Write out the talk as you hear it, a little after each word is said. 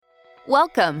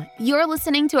Welcome. You're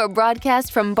listening to a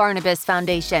broadcast from Barnabas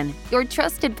Foundation, your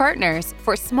trusted partners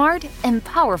for smart and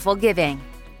powerful giving.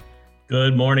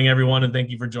 Good morning, everyone, and thank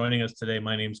you for joining us today.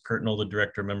 My name is Kurt Knoll, the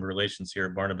Director of Member Relations here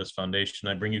at Barnabas Foundation.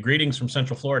 I bring you greetings from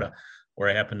Central Florida, where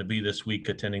I happen to be this week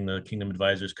attending the Kingdom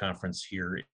Advisors Conference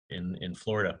here in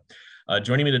Florida.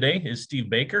 Joining me today is Steve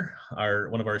Baker,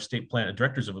 one of our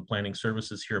directors of the planning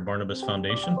services here at Barnabas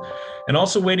Foundation. And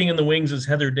also waiting in the wings is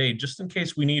Heather Day, just in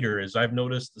case we need her, as I've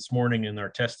noticed this morning in our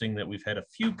testing that we've had a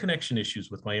few connection issues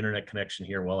with my internet connection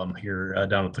here while I'm here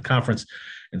down at the conference.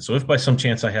 And so if by some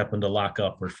chance I happen to lock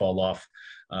up or fall off,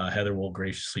 Heather will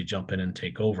graciously jump in and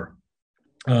take over.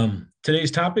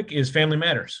 Today's topic is Family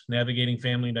Matters, navigating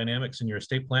family dynamics in your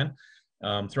estate plan.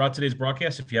 Throughout today's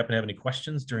broadcast, if you happen to have any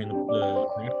questions during the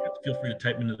broadcast, feel free to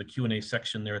type them into the Q&A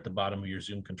section there at the bottom of your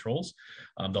Zoom controls.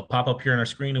 They'll pop up here on our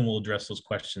screen and we'll address those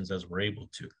questions as we're able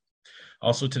to.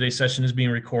 Also, today's session is being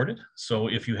recorded. So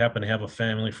if you happen to have a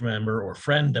family member or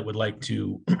friend that would like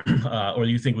to, or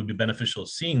you think would be beneficial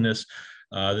seeing this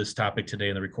topic today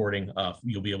in the recording,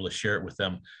 you'll be able to share it with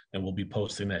them. And we'll be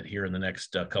posting that here in the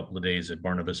next couple of days at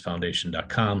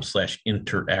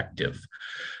barnabasfoundation.com/interactive.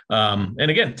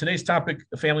 And again, today's topic,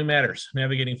 Family Matters,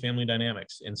 navigating family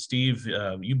dynamics. And Steve,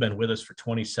 you've been with us for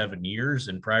 27 years.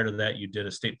 And prior to that, you did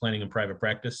estate planning and private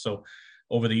practice. So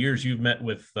over the years, you've met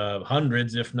with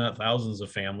hundreds, if not thousands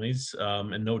of families.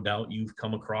 And no doubt you've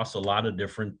come across a lot of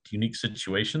different unique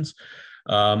situations,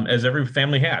 as every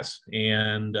family has.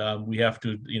 And we have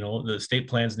to, the estate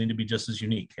plans need to be just as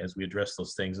unique as we address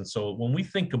those things. And so when we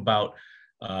think about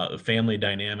family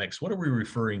dynamics, what are we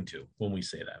referring to when we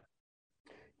say that?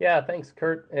 Yeah, thanks,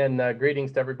 Kurt, and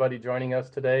greetings to everybody joining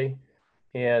us today.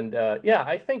 And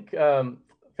I think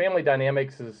family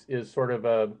dynamics is sort of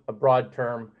a broad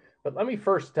term, but let me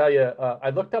first tell you,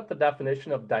 I looked up the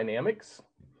definition of dynamics,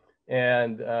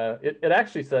 and it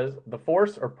actually says the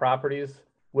force or properties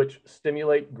which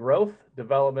stimulate growth,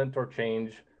 development, or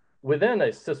change within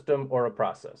a system or a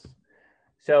process.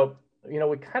 So, we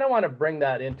kind of want to bring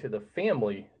that into the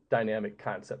family dynamic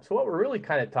concept. So what we're really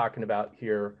kind of talking about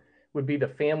here would be the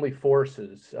family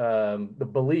forces, the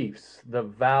beliefs, the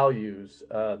values,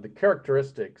 the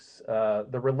characteristics,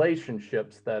 the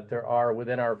relationships that there are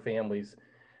within our families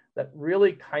that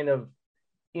really kind of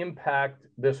impact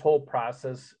this whole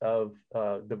process of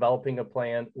developing a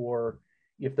plan, or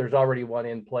if there's already one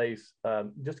in place,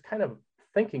 just kind of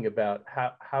thinking about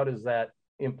how does that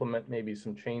implement maybe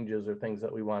some changes or things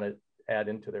that we want to add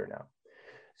into there now.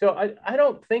 So I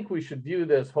don't think we should view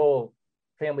this whole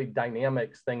family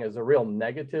dynamics thing as a real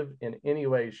negative in any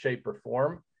way, shape, or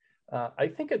form. I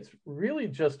think it's really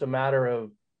just a matter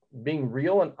of being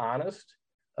real and honest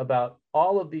about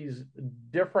all of these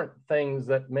different things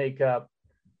that make up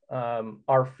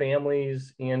our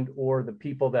families and or the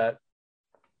people that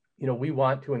we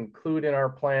want to include in our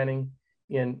planning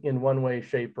in one way,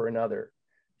 shape, or another.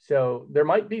 So there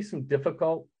might be some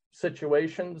difficult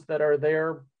situations that are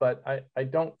there, but I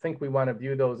don't think we want to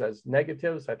view those as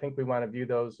negatives. I think we want to view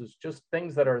those as just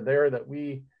things that are there that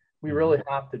we really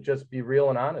have to just be real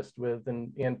and honest with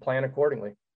and plan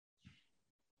accordingly.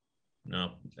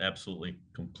 No, absolutely,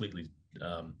 completely,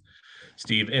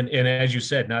 Steve. And as you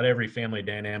said, not every family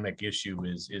dynamic issue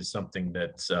is something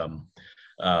that's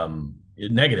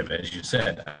negative, as you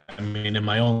said. I mean, in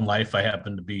my own life, I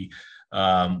happen to be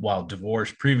while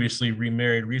divorced, previously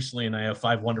remarried recently, and I have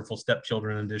 5 wonderful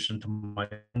stepchildren in addition to my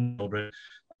own children.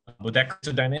 But that creates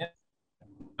a dynamic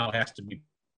now has to be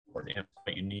quite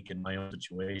unique in my own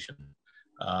situation.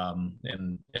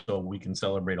 And so we can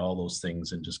celebrate all those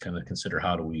things and just kind of consider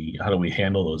how do we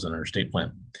handle those in our estate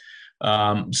plan.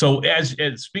 So as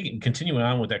continuing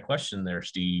on with that question there,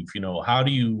 Steve, how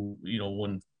do you,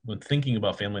 when thinking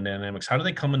about family dynamics, how do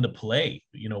they come into play,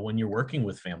 when you're working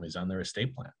with families on their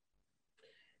estate plan?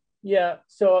 Yeah,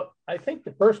 so I think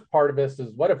the first part of this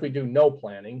is what if we do no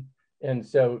planning? And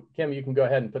so, Kim, you can go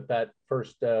ahead and put that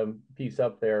first piece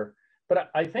up there. But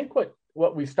I think what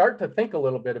we start to think a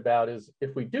little bit about is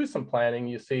if we do some planning,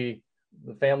 you see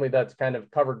the family that's kind of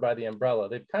covered by the umbrella.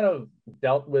 They've kind of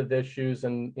dealt with issues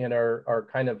and are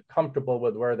kind of comfortable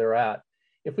with where they're at.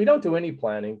 If we don't do any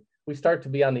planning, we start to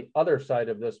be on the other side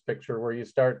of this picture where you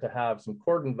start to have some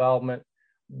cord involvement.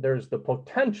 There's the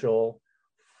potential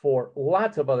for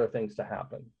lots of other things to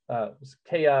happen,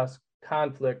 chaos,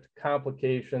 conflict,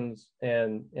 complications,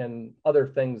 and other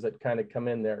things that kind of come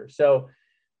in there. So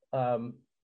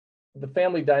the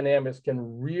family dynamics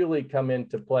can really come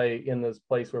into play in this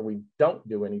place where we don't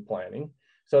do any planning.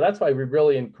 So that's why we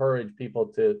really encourage people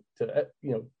to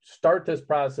start this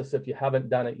process if you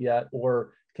haven't done it yet,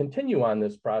 or continue on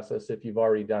this process if you've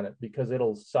already done it, because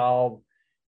it'll solve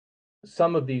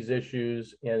some of these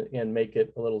issues and make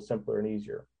it a little simpler and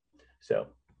easier. So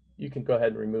you can go ahead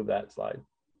and remove that slide.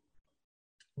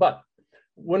 But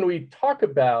when we talk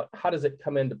about how does it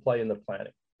come into play in the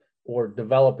planning or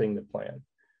developing the plan,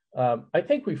 I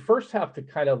think we first have to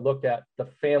kind of look at the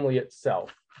family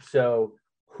itself. So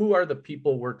who are the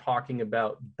people we're talking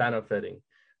about benefiting?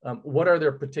 What are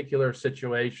their particular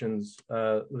situations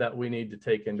that we need to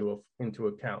take into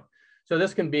account? So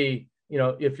this can be,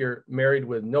 if you're married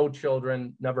with no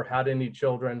children, never had any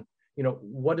children,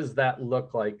 what does that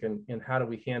look like, and how do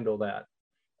we handle that?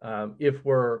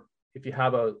 If you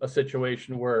have a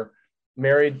situation where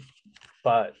married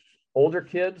but older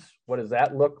kids, what does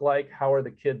that look like? How are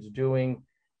the kids doing?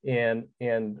 And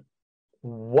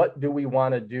what do we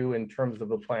want to do in terms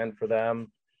of a plan for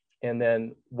them? And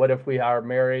then what if we are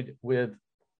married with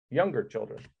younger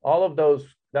children? All of those,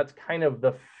 that's kind of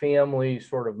the family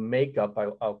sort of makeup,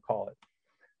 I'll call it.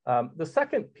 The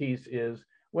second piece is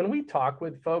when we talk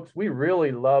with folks, we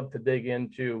really love to dig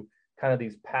into kind of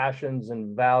these passions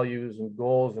and values and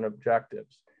goals and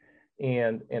objectives.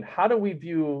 And how do we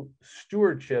view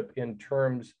stewardship in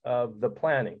terms of the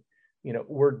planning?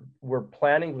 We're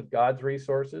planning with God's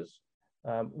resources.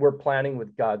 We're planning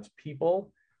with God's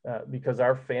people because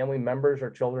our family members are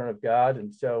children of God.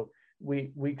 And so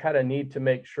we kind of need to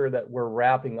make sure that we're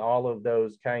wrapping all of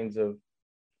those kinds of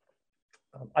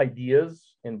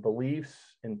ideas and beliefs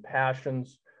and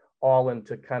passions all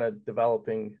into kind of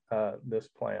developing this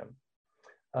plan.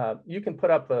 You can put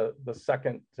up the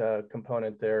second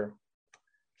component there,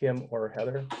 Kim or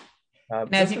Heather.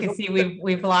 And as you can see,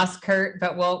 we've lost Kurt,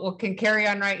 but we'll can carry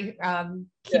on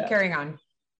keep carrying on.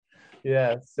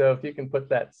 Yeah, so if you can put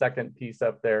that second piece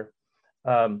up there.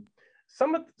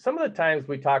 Some of the times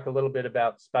we talk a little bit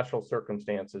about special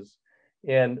circumstances.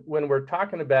 And when we're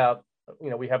talking about,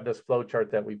 we have this flow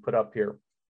chart that we put up here.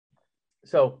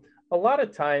 So a lot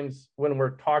of times when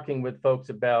we're talking with folks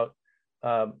about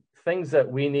things that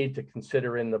we need to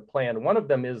consider in the plan, one of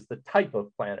them is the type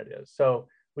of plan it is. So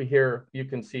you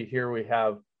can see here we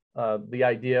have the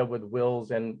idea with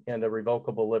wills and a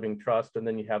revocable living trust, and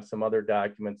then you have some other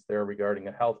documents there regarding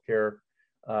a healthcare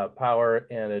power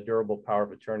and a durable power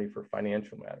of attorney for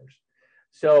financial matters.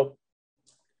 So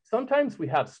sometimes we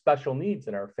have special needs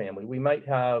in our family. We might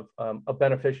have a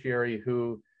beneficiary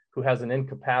who has an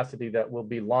incapacity that will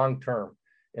be long-term.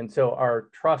 And so our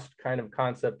trust kind of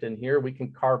concept in here, we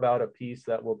can carve out a piece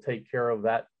that will take care of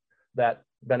that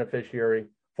beneficiary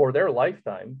for their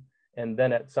lifetime, and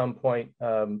then at some point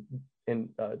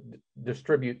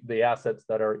distribute the assets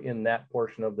that are in that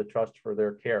portion of the trust for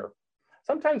their care.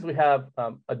 Sometimes we have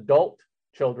adult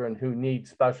children who need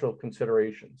special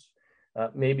considerations.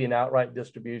 Maybe an outright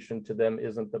distribution to them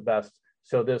isn't the best.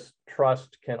 So this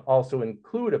trust can also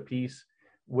include a piece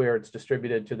where it's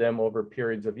distributed to them over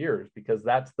periods of years, because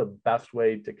that's the best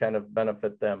way to kind of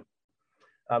benefit them.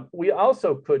 We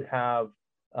also could have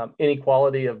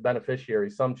inequality of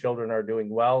beneficiaries. Some children are doing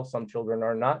well, some children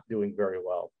are not doing very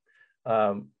well.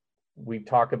 We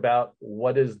talk about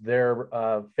what is their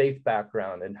faith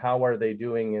background and how are they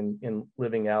doing in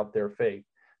living out their faith.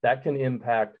 That can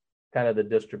impact kind of the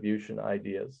distribution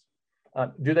ideas.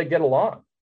 Do they get along?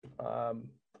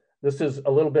 This is a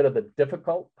little bit of the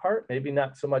difficult part, maybe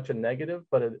not so much a negative,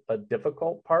 but a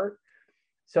difficult part.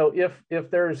 So if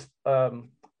there's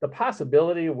the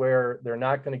possibility where they're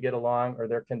not going to get along or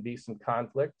there can be some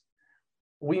conflict,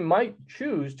 we might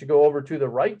choose to go over to the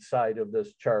right side of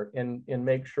this chart and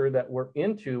make sure that we're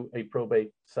into a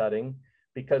probate setting,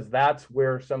 because that's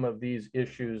where some of these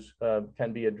issues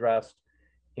can be addressed,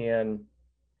 and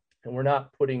we're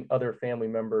not putting other family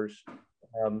members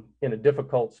in a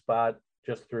difficult spot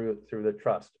just through the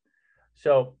trust.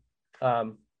 So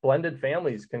blended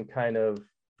families can kind of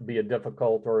be a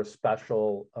difficult or a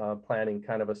special planning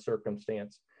kind of a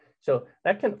circumstance. So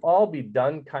that can all be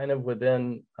done kind of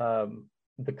within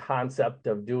the concept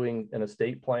of doing an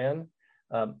estate plan.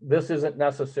 This isn't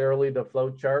necessarily the flow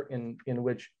chart in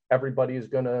which everybody is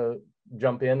going to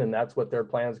jump in and that's what their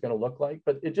plan is going to look like,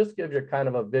 but it just gives you kind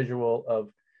of a visual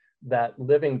of that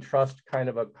living trust kind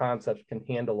of a concept can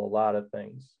handle a lot of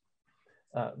things.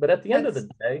 But at the end of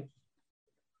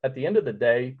the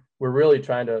day, we're really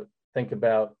trying to think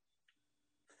about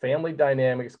family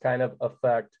dynamics kind of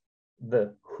affect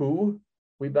the who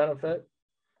we benefit.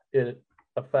 It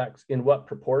affects in what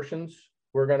proportions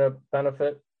we're going to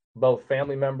benefit both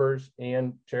family members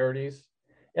and charities.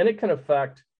 And it can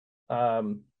affect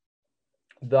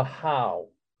the how.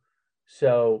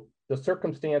 So the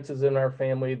circumstances in our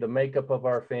family, the makeup of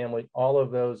our family, all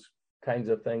of those kinds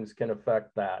of things can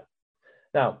affect that.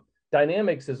 Now,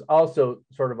 dynamics is also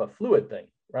sort of a fluid thing,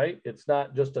 right? It's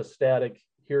not just a static,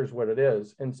 here's what it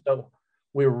is. And so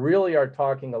we really are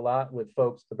talking a lot with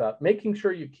folks about making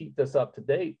sure you keep this up to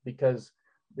date, because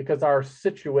our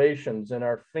situations and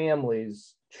our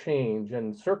families change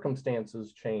and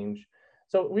circumstances change.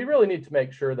 So we really need to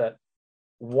make sure that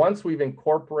once we've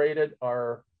incorporated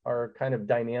our kind of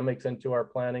dynamics into our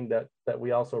planning, that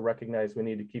we also recognize we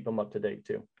need to keep them up to date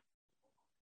too.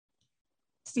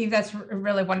 Steve, that's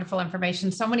really wonderful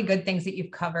information. So many good things that you've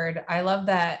covered. I love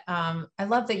that. I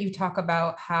love that you talk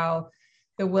about how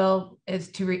the will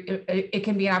is it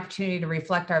can be an opportunity to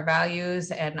reflect our values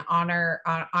and honor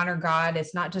God.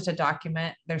 It's not just a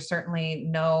document. There's certainly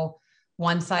no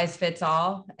one size fits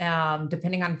all.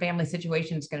 Depending on family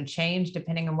situation, it's going to change.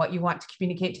 Depending on what you want to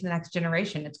communicate to the next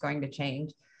generation, it's going to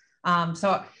change.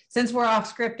 So since we're off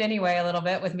script anyway, a little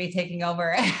bit with me taking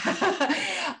over,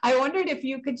 I wondered if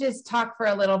you could just talk for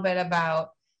a little bit about,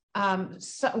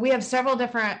 so we have several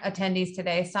different attendees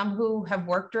today, some who have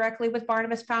worked directly with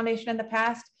Barnabas Foundation in the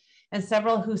past, and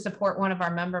several who support one of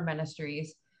our member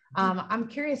ministries. I'm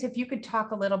curious if you could talk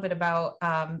a little bit about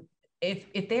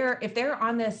if they're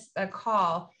on this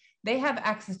call, they have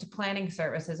access to planning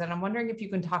services, and I'm wondering if you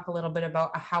can talk a little bit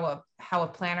about how a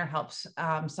planner helps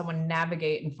someone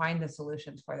navigate and find the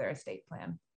solutions for their estate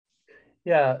plan.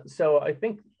 Yeah, so I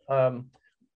think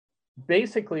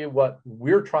basically what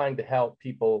we're trying to help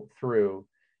people through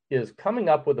is coming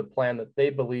up with a plan that they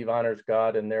believe honors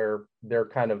God and their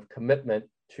kind of commitment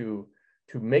to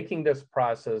making this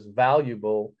process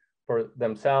valuable for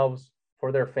themselves,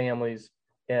 for their families,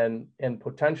 and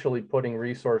potentially putting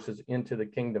resources into the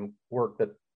kingdom work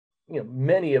that,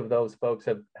 many of those folks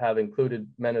have included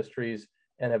ministries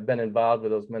and have been involved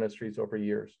with those ministries over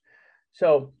years.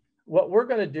 So what we're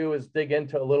going to do is dig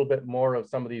into a little bit more of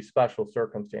some of these special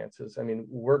circumstances. I mean,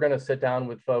 we're going to sit down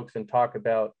with folks and talk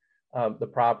about the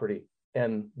property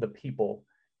and the people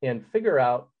and figure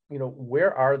out,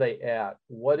 where are they at?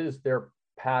 What is their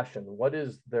passion? What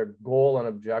is their goal and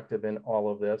objective in all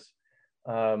of this?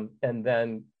 And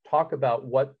then talk about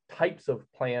what types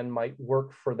of plan might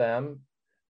work for them.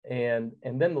 And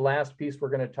then the last piece we're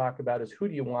going to talk about is, who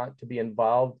do you want to be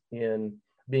involved in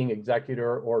being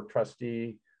executor or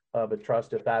trustee of a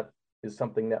trust, if that is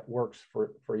something that works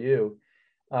for you.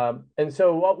 And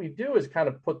so what we do is kind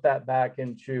of put that back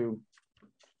into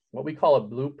what we call a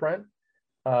blueprint.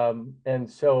 And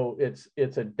so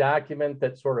it's a document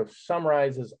that sort of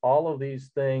summarizes all of these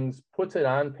things, puts it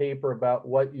on paper about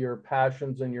what your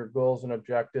passions and your goals and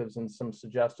objectives and some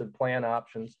suggested plan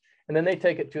options. And then they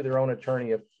take it to their own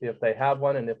attorney if they have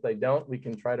one. And if they don't, we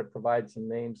can try to provide some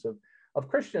names of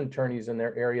Christian attorneys in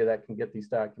their area that can get these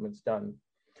documents done.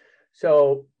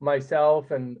 So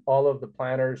myself and all of the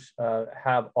planners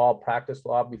have all practiced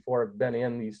law before, have been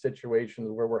in these situations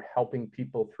where we're helping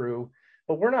people through,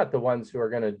 but we're not the ones who are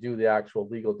going to do the actual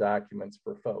legal documents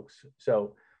for folks.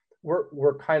 So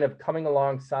we're kind of coming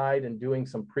alongside and doing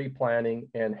some pre-planning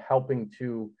and helping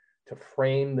to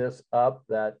frame this up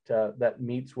that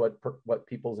meets what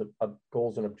people's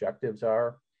goals and objectives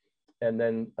are. And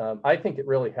then I think it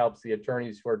really helps the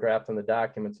attorneys who are drafting the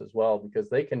documents as well, because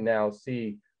they can now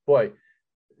see, boy,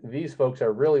 these folks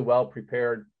are really well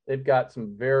prepared. They've got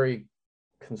some very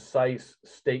concise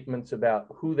statements about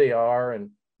who they are and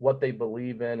what they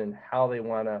believe in and how they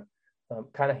want to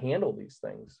kind of handle these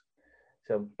things.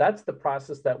 So that's the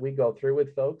process that we go through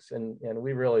with folks. And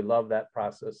we really love that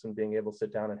process and being able to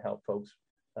sit down and help folks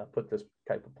put this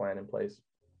type of plan in place.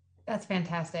 That's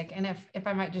fantastic. And if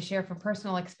I might just share from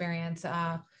personal experience,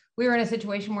 we were in a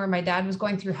situation where my dad was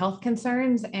going through health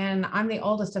concerns, and I'm the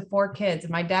oldest of 4 kids.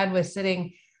 My dad was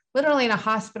sitting literally in a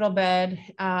hospital bed,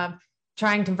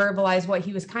 trying to verbalize what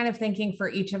he was kind of thinking for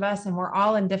each of us. And we're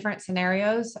all in different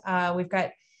scenarios. We've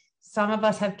got, some of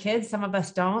us have kids, some of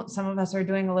us don't. Some of us are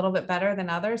doing a little bit better than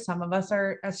others. Some of us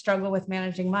are struggle with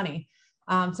managing money.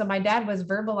 So my dad was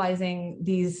verbalizing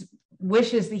these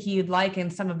wishes that he'd like in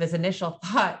some of his initial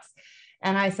thoughts.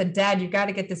 And I said, Dad, you've got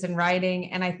to get this in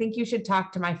writing. And I think you should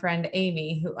talk to my friend,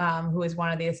 Amy, who is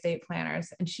one of the estate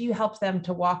planners. And she helps them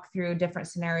to walk through different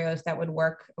scenarios that would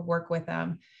work with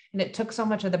them. And it took so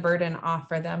much of the burden off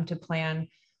for them to plan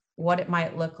what it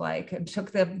might look like. It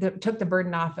took the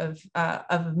burden off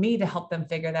of me to help them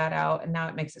figure that out. And now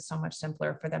it makes it so much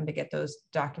simpler for them to get those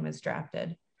documents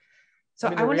drafted. So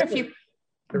I wonder if you...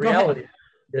 The reality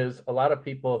is, a lot of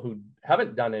people who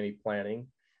haven't done any planning,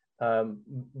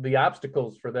 the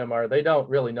obstacles for them are they don't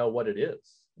really know what it is.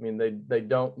 I mean, they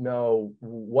don't know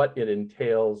what it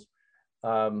entails.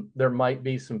 There might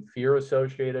be some fear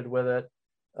associated with it.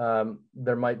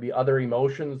 There might be other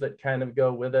emotions that kind of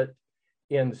go with it.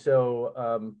 And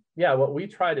so, yeah, what we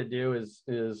try to do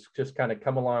is just kind of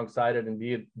come alongside it and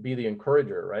be the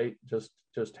encourager, right?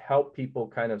 Just help people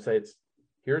kind of say,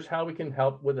 here's how we can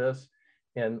help with this.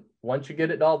 And once you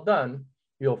get it all done,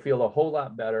 you'll feel a whole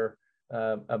lot better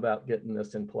about getting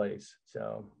this in place.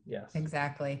 So, yes.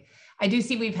 Exactly. I do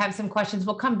see we've had some questions.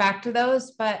 We'll come back to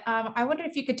those, but I wonder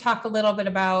if you could talk a little bit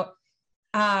about,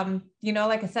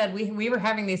 like I said, we were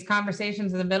having these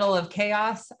conversations in the middle of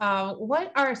chaos.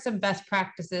 What are some best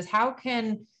practices? How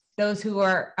can those who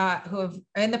are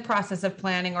in the process of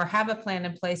planning or have a plan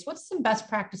in place, what's some best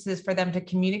practices for them to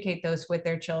communicate those with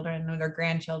their children or their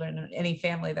grandchildren and any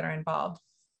family that are involved?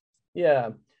 Yeah.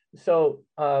 So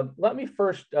let me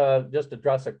first just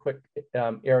address a quick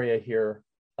area here.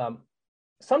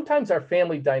 Sometimes our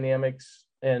family dynamics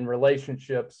and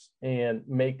relationships and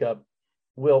makeup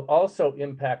will also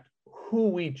impact who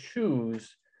we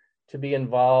choose to be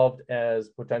involved as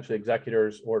potentially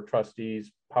executors or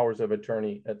trustees, powers of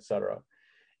attorney, et cetera.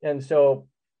 And so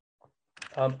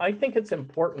I think it's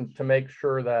important to make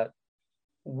sure that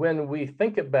when we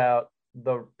think about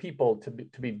the people to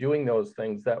be doing those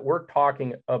things, that we're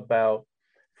talking about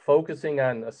focusing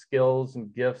on the skills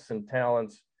and gifts and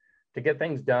talents to get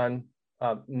things done,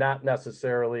 not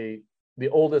necessarily the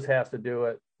oldest has to do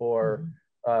it, or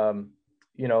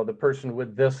the person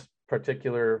with this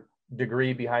particular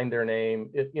degree behind their name.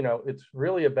 It's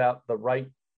really about the right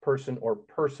person or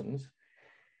persons.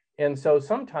 And so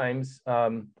sometimes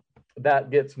that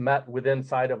gets met with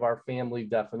inside of our family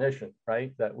definition,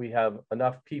 right? That we have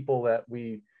enough people that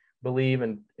we believe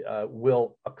and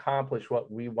will accomplish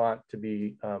what we want to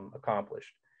be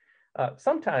accomplished.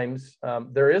 Sometimes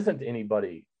there isn't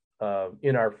anybody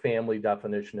in our family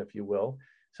definition, if you will.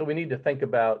 So we need to think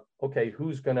about, okay,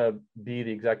 who's going to be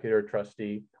the executor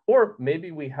trustee? Or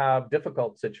maybe we have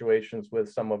difficult situations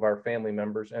with some of our family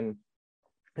members, and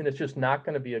it's just not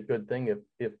going to be a good thing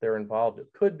if they're involved. It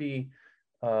could be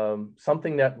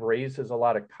something that raises a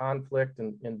lot of conflict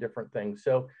and different things.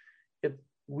 So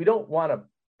we don't want to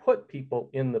put people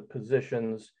in the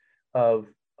positions of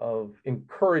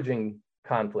encouraging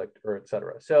conflict or et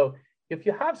cetera. So if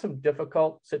you have some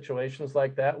difficult situations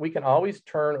like that, we can always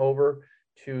turn over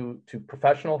to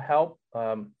professional help.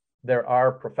 There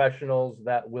are professionals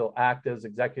that will act as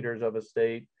executors of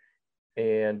estate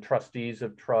and trustees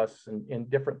of trusts and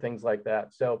different things like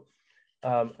that. So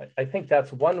I think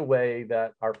that's one way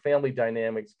that our family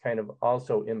dynamics kind of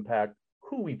also impact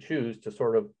who we choose to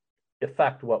sort of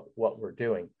affect what we're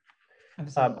doing.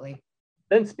 Absolutely.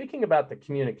 Then speaking about the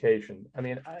communication, I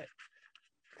mean,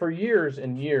 for years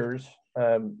and years,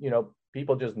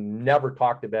 people just never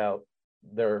talked about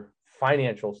their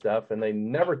financial stuff, and they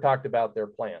never talked about their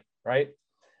plan, right?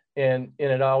 And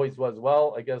it always was,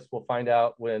 well, I guess we'll find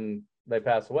out when they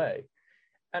pass away.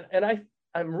 And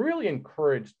I'm really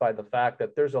encouraged by the fact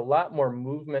that there's a lot more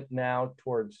movement now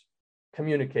towards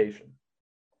communication.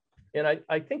 And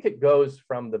I think it goes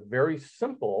from the very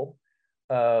simple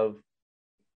of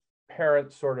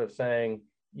parents sort of saying,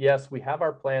 yes, we have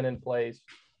our plan in place.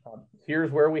 Here's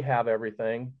where we have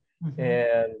everything.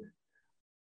 And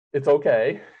it's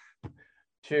okay,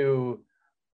 to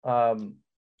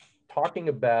talking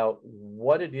about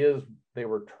what it is they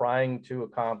were trying to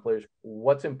accomplish,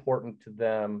 what's important to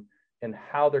them, and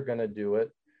how they're going to do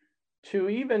it, to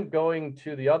even going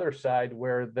to the other side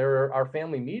where there are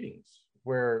family meetings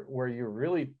where you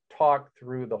really talk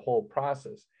through the whole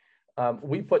process.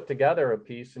 We put together a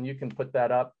piece, and you can put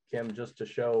that up, Kim, just to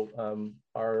show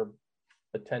our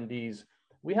attendees.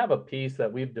 We have a piece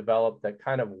that we've developed that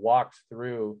kind of walks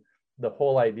through the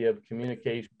whole idea of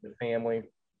communication with family,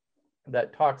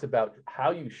 that talks about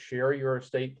how you share your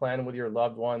estate plan with your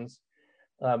loved ones.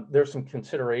 There's some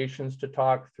considerations to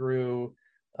talk through,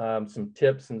 some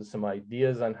tips and some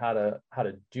ideas on how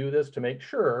to do this to make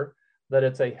sure that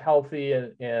it's a healthy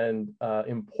and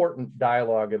important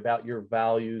dialogue about your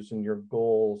values and your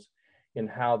goals and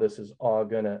how this is all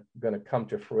gonna come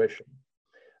to fruition.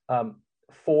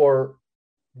 For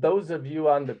those of you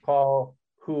on the call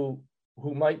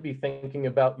who might be thinking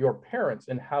about your parents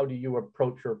and how do you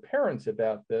approach your parents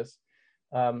about this,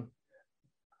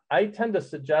 I tend to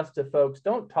suggest to folks,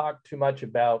 don't talk too much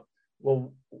about,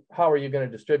 well, how are you going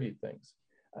to distribute things?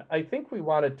 I think we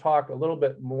want to talk a little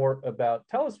bit more about,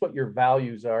 tell us what your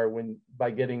values are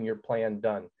by getting your plan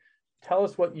done. Tell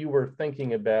us what you were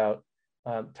thinking about.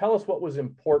 Tell us what was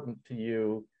important to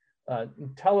you.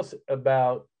 Tell us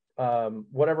about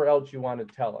whatever else you want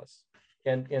to tell us,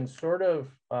 and sort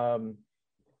of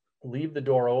leave the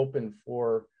door open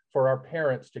for our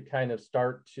parents to kind of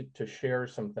start to share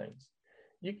some things.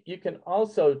 You can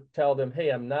also tell them, hey,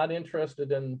 I'm not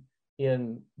interested in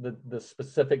in the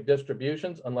specific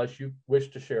distributions unless you wish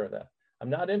to share that. I'm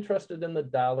not interested in the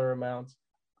dollar amounts.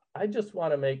 I just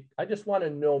want to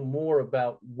know more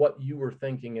about what you were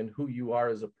thinking and who you are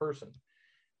as a person.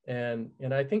 And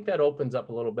I think that opens up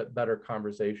a little bit better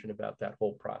conversation about that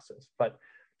whole process. But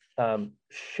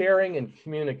sharing and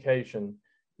communication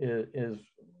is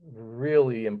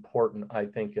really important, I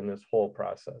think, in this whole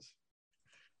process.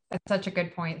 That's such a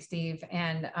good point, Steve.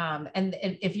 And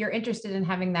if you're interested in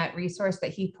having that resource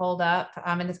that he pulled up,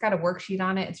 and it's got a worksheet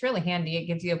on it, it's really handy. It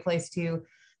gives you a place to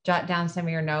jot down some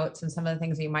of your notes and some of the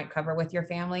things that you might cover with your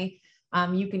family.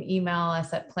 You can email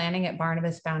us at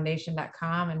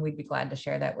planning@barnabasfoundation.com, and we'd be glad to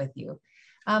share that with you.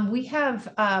 We have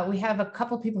a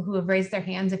couple people who have raised their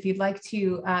hands. If you'd like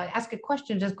to ask a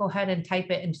question, just go ahead and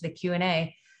type it into the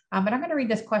Q&A. But I'm going to read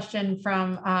this question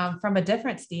from a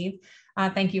different Steve.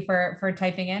 Thank you for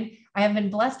typing in. I have been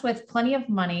blessed with plenty of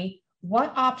money.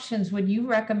 What options would you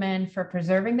recommend for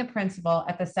preserving the principal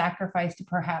at the sacrifice to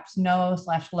perhaps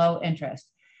no/low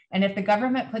interest? And if the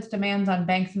government puts demands on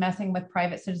banks messing with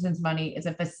private citizens' money, is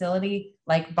a facility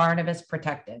like Barnabas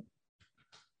protected?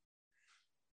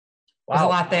 Wow. There's a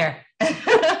lot there.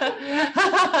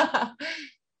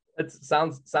 It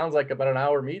sounds like about an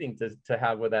hour meeting to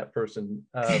have with that person.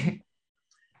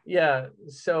 Yeah.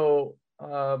 So,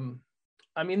 I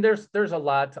mean, there's a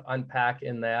lot to unpack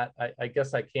in that. I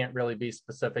guess I can't really be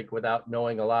specific without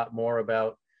knowing a lot more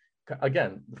about,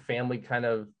 again, the family kind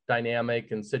of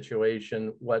dynamic and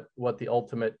situation, what the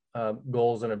ultimate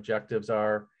goals and objectives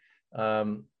are.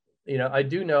 You know, I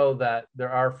do know that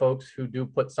there are folks who do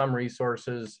put some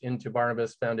resources into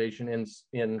Barnabas Foundation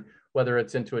in whether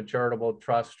it's into a charitable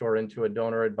trust or into a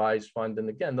donor advised fund. And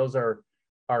again, those are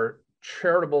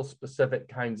charitable specific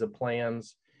kinds of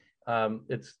plans.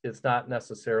 It's not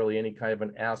necessarily any kind of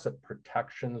an asset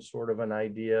protection sort of an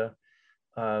idea.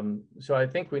 So I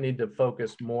think we need to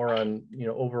focus more on, you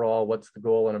know, overall, what's the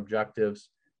goal and objectives,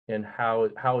 and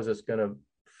how is this going to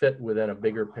fit within a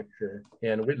bigger picture.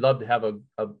 And we'd love to have a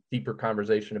deeper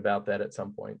conversation about that at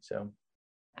some point. So.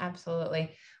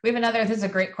 Absolutely. We have another, this is a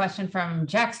great question from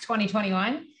Jax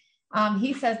 2021.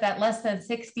 He says that less than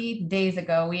 60 days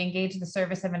ago, we engaged the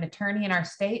service of an attorney in our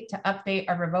state to update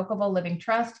our revocable living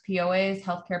trust, POAs,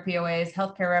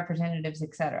 healthcare representatives,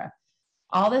 etc.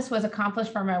 All this was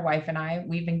accomplished for my wife and I.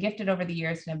 We've been gifted over the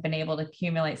years and have been able to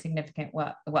accumulate significant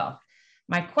wealth.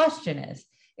 My question is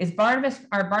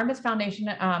our Barnabas Foundation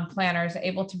planners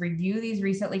able to review these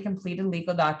recently completed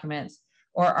legal documents,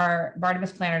 or are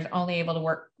Barnabas planners only able to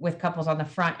work with couples on the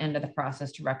front end of the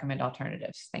process to recommend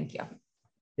alternatives? Thank you.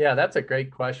 Yeah, that's a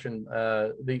great question.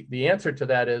 The answer to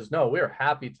that is no. We're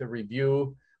happy to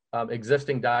review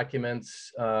existing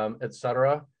documents, et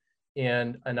cetera.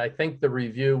 And I think the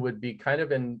review would be kind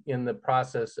of in the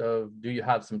process of, do you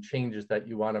have some changes that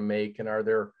you want to make, and are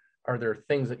there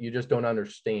things that you just don't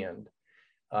understand?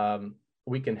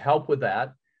 We can help with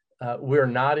that. We're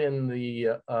not in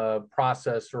the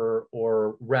process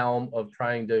or realm of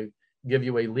trying to give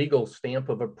you a legal stamp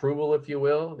of approval, if you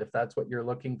will. If that's what you're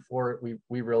looking for,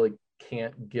 we really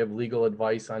can't give legal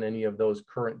advice on any of those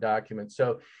current documents.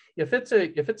 So if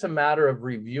it's a matter of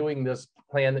reviewing this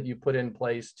plan that you put in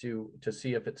place to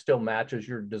see if it still matches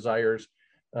your desires,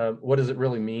 what does it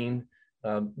really mean?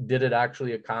 Did it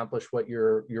actually accomplish what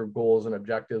your goals and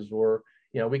objectives were?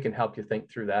 You know, we can help you think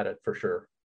through that for sure.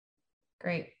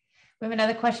 Great. We have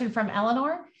another question from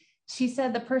Eleanor. She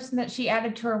said the person that she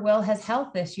added to her will has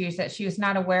health issues that she was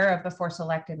not aware of before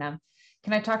selecting them.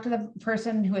 Can I talk to the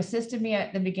person who assisted me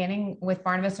at the beginning with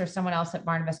Barnabas, or someone else at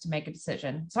Barnabas to make a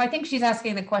decision? So I think she's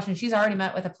asking the question, she's already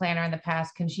met with a planner in the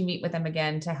past. Can she meet with them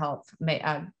again to help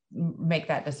make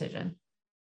that decision?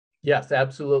 Yes,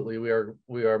 absolutely.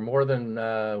 We are more than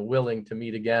willing to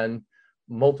meet again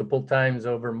multiple times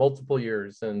over multiple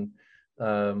years. And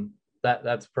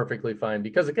that's perfectly fine,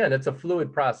 because again, it's a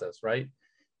fluid process, right?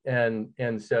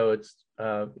 And so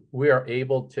we are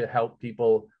able to help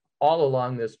people all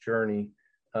along this journey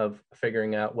of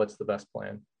figuring out what's the best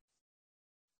plan.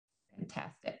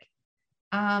 Fantastic.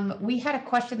 We had a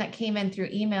question that came in through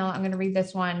email. I'm going to read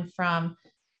this one from,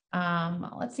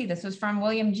 let's see, this was from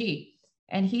William G.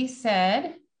 And he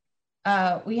said,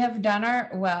 we have done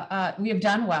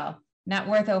well, net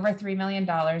worth over $3 million.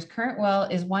 Current will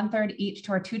is 1/3 each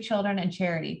to our 2 children and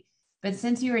charity. But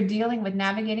since you are dealing with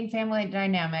navigating family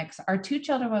dynamics, our 2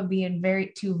 children will be in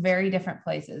two very different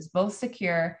places, both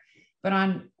secure, but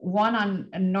one on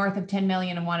north of 10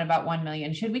 million and one about 1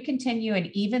 million. Should we continue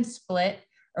an even split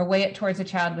or weigh it towards a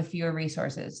child with fewer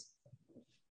resources?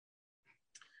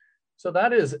 So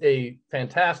that is a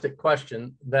fantastic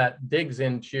question that digs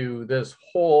into this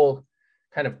whole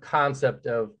kind of concept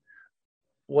of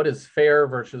what is fair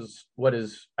versus what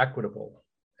is equitable.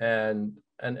 And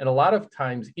a lot of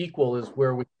times equal is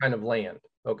where we kind of land,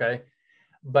 okay?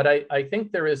 But I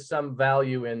think there is some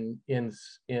value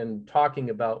in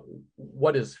talking about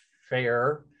what is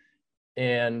fair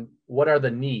and what are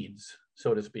the needs,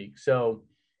 so to speak. So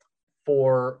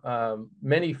for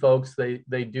many folks,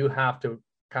 they do have to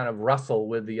kind of wrestle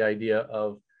with the idea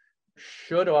of,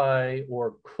 should I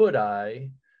or could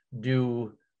I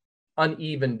do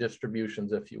uneven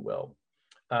distributions, if you will?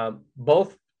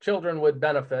 Both children would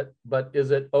benefit, but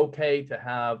is it okay to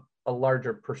have a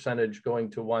larger percentage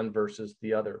going to one versus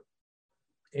the other?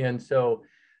 And so,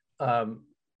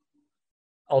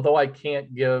 although I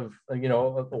can't give,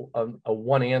 a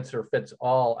one answer fits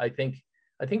all, I think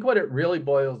what it really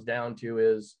boils down to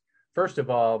is, first of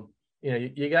all,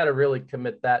 you got to really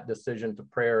commit that decision to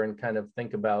prayer and kind of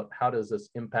think about, how does this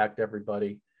impact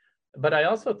everybody? But I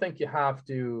also think you have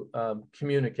to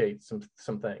communicate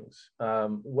some things,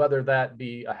 whether that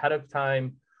be ahead of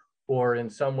time or in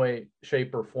some way,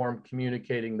 shape, or form,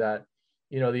 communicating that,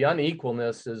 the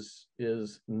unequalness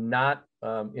is not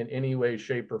in any way,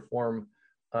 shape, or form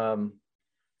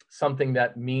something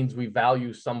that means we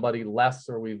value somebody less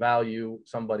or we value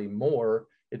somebody more.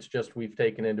 It's just we've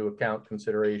taken into account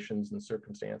considerations and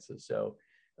circumstances. So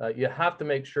you have to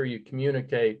make sure you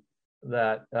communicate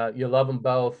that you love them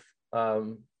both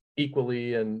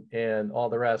equally and all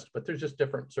the rest, but there's just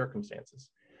different circumstances.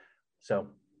 So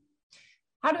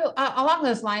how do along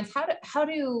those lines, how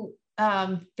do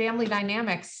family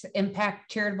dynamics impact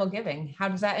charitable giving? How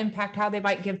does that impact how they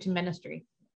might give to ministry?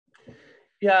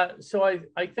 Yeah, so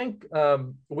I think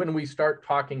when we start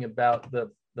talking about the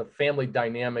family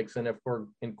dynamics, and if we're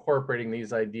incorporating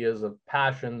these ideas of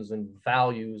passions and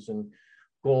values and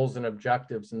goals and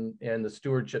objectives and the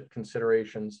stewardship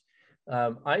considerations,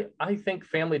 I think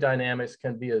family dynamics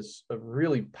can be a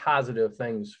really positive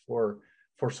things for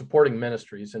supporting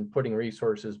ministries and putting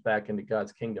resources back into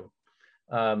God's kingdom.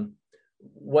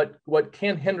 What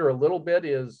can hinder a little bit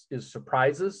is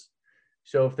surprises.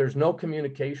 So if there's no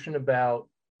communication about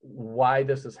why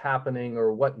this is happening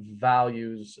or what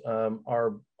values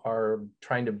are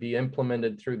trying to be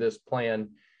implemented through this plan,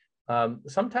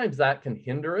 sometimes that can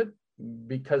hinder it,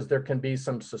 because there can be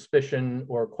some suspicion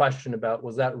or question about,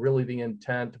 was that really the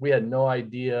intent? We had no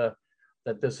idea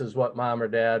that this is what mom or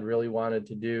dad really wanted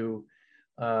to do.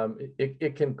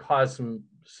 It can cause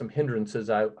some hindrances,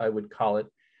 I would call it.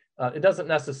 It doesn't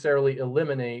necessarily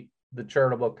eliminate the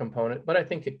charitable component, but I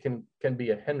think it can be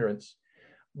a hindrance.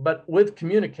 But with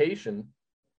communication,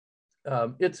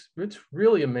 it's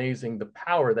really amazing the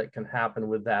power that can happen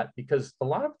with that, because a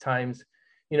lot of times,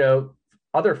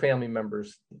 other family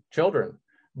members, children,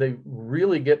 they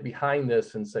really get behind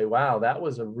this and say, wow, that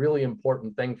was a really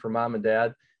important thing for mom and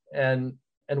dad. And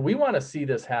we want to see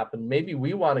this happen. Maybe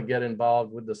we want to get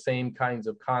involved with the same kinds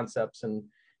of concepts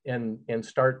and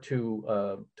start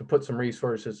to put some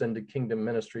resources into kingdom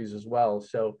ministries as well.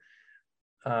 So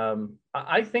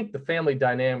I think the family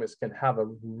dynamics can have a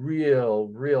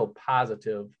real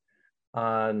positive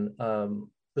on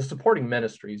the supporting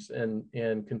ministries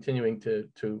and continuing to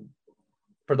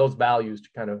for those values to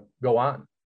kind of go on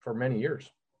for many years.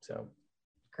 So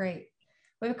great.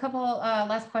 We have a couple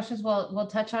last questions we'll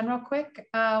touch on real quick.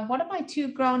 One of my two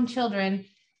grown children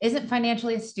isn't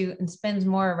financially astute and spends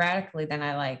more erratically than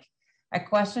I like. I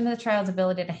question the child's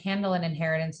ability to handle an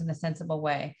inheritance in a sensible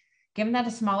way. Given that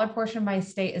a smaller portion of my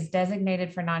estate is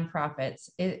designated for nonprofits,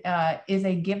 is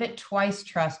a give it twice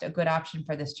trust a good option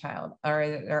for this child, or are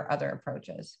there other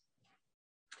approaches?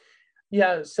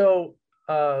 Yeah, so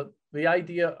the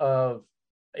idea of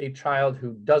a child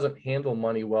who doesn't handle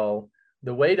money well,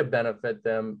 the way to benefit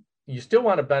them, you still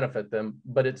want to benefit them,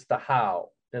 but it's the how.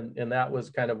 And that was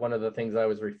kind of one of the things I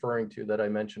was referring to that I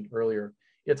mentioned earlier.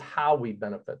 It's how we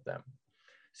benefit them.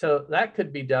 So that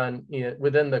could be done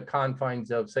within the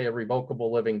confines of, say, a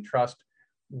revocable living trust,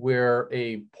 where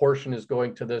a portion is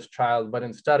going to this child, but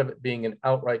instead of it being an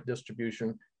outright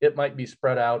distribution, it might be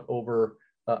spread out over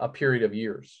a period of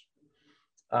years.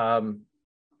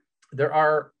 There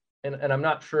are, and I'm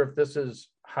not sure if this is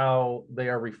how they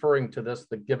are referring to this,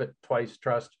 the give it twice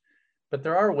trust, but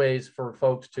there are ways for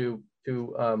folks to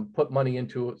put money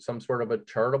into some sort of a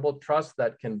charitable trust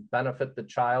that can benefit the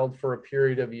child for a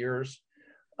period of years.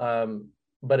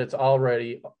 But it's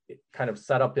already kind of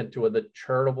set up into the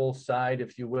charitable side,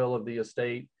 if you will, of the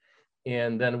estate.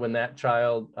 And then when that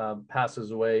child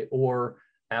passes away, or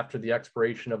after the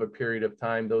expiration of a period of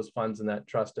time, those funds in that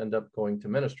trust end up going to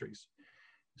ministries.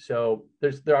 So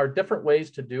there are different ways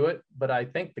to do it, but I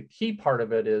think the key part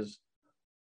of it is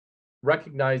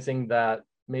recognizing that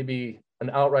maybe an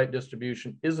outright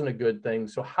distribution isn't a good thing.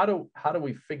 So how do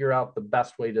we figure out the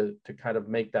best way to kind of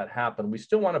make that happen? We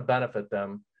still want to benefit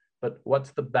them, but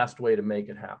what's the best way to make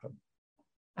it happen?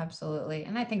 Absolutely.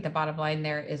 And I think the bottom line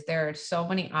there is there are so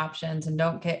many options, and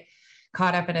don't get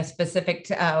caught up in a specific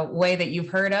way that you've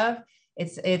heard of.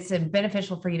 It's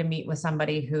beneficial for you to meet with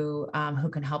somebody who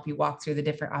can help you walk through the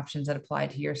different options that apply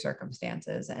to your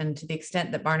circumstances. And to the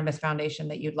extent that Barnabas Foundation,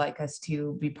 that you'd like us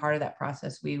to be part of that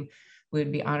process, we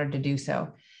would be honored to do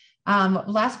so.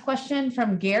 Last question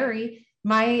from Gary.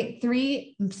 My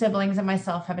 3 siblings and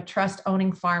myself have a trust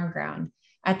owning farm ground.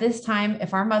 At this time,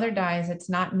 if our mother dies, it's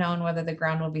not known whether the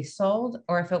ground will be sold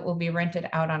or if it will be rented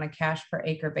out on a cash per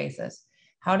acre basis.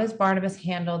 How does Barnabas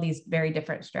handle these very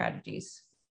different strategies?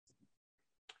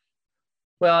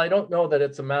 Well, I don't know that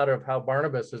it's a matter of how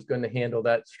Barnabas is going to handle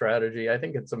that strategy. I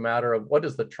think it's a matter of what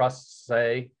does the trust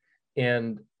say,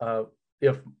 and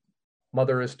if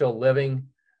mother is still living,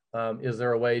 is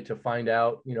there a way to find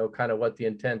out, kind of what the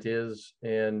intent is,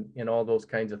 and all those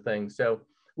kinds of things. So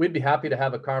we'd be happy to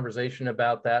have a conversation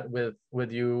about that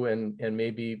with you, and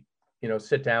maybe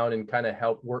sit down and kind of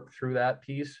help work through that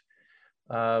piece.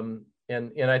 And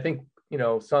I think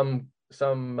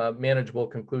some manageable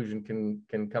conclusion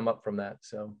can come up from that.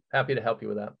 So happy to help you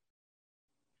with that.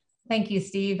 Thank you,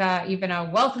 Steve. You've been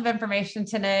a wealth of information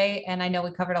today, and I know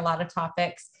we covered a lot of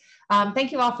topics.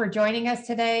 Thank you all for joining us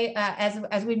today.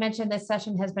 As we mentioned, this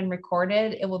session has been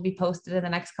recorded. It will be posted in the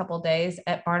next couple of days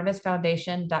at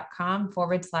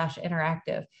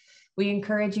barnabasfoundation.com/interactive. We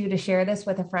encourage you to share this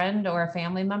with a friend or a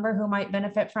family member who might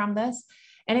benefit from this.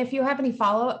 And if you have any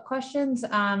follow-up questions,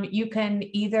 you can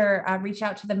either reach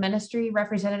out to the ministry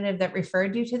representative that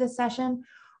referred you to this session,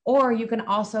 or you can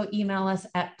also email us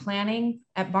at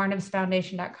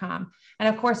planning@barnabasfoundation.com. And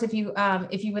of course, if you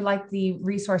would like the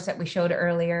resource that we showed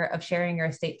earlier of sharing your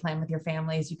estate plan with your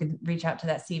families, you can reach out to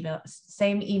that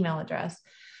same email address.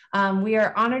 We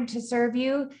are honored to serve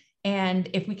you. And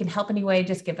if we can help in any way,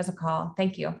 just give us a call.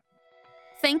 Thank you.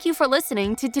 Thank you for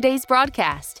listening to today's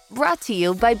broadcast, brought to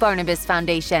you by Barnabas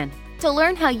Foundation. To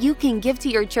learn how you can give to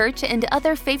your church and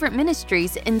other favorite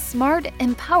ministries in smart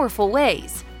and powerful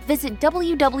ways, visit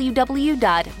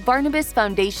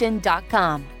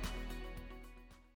www.barnabasfoundation.com.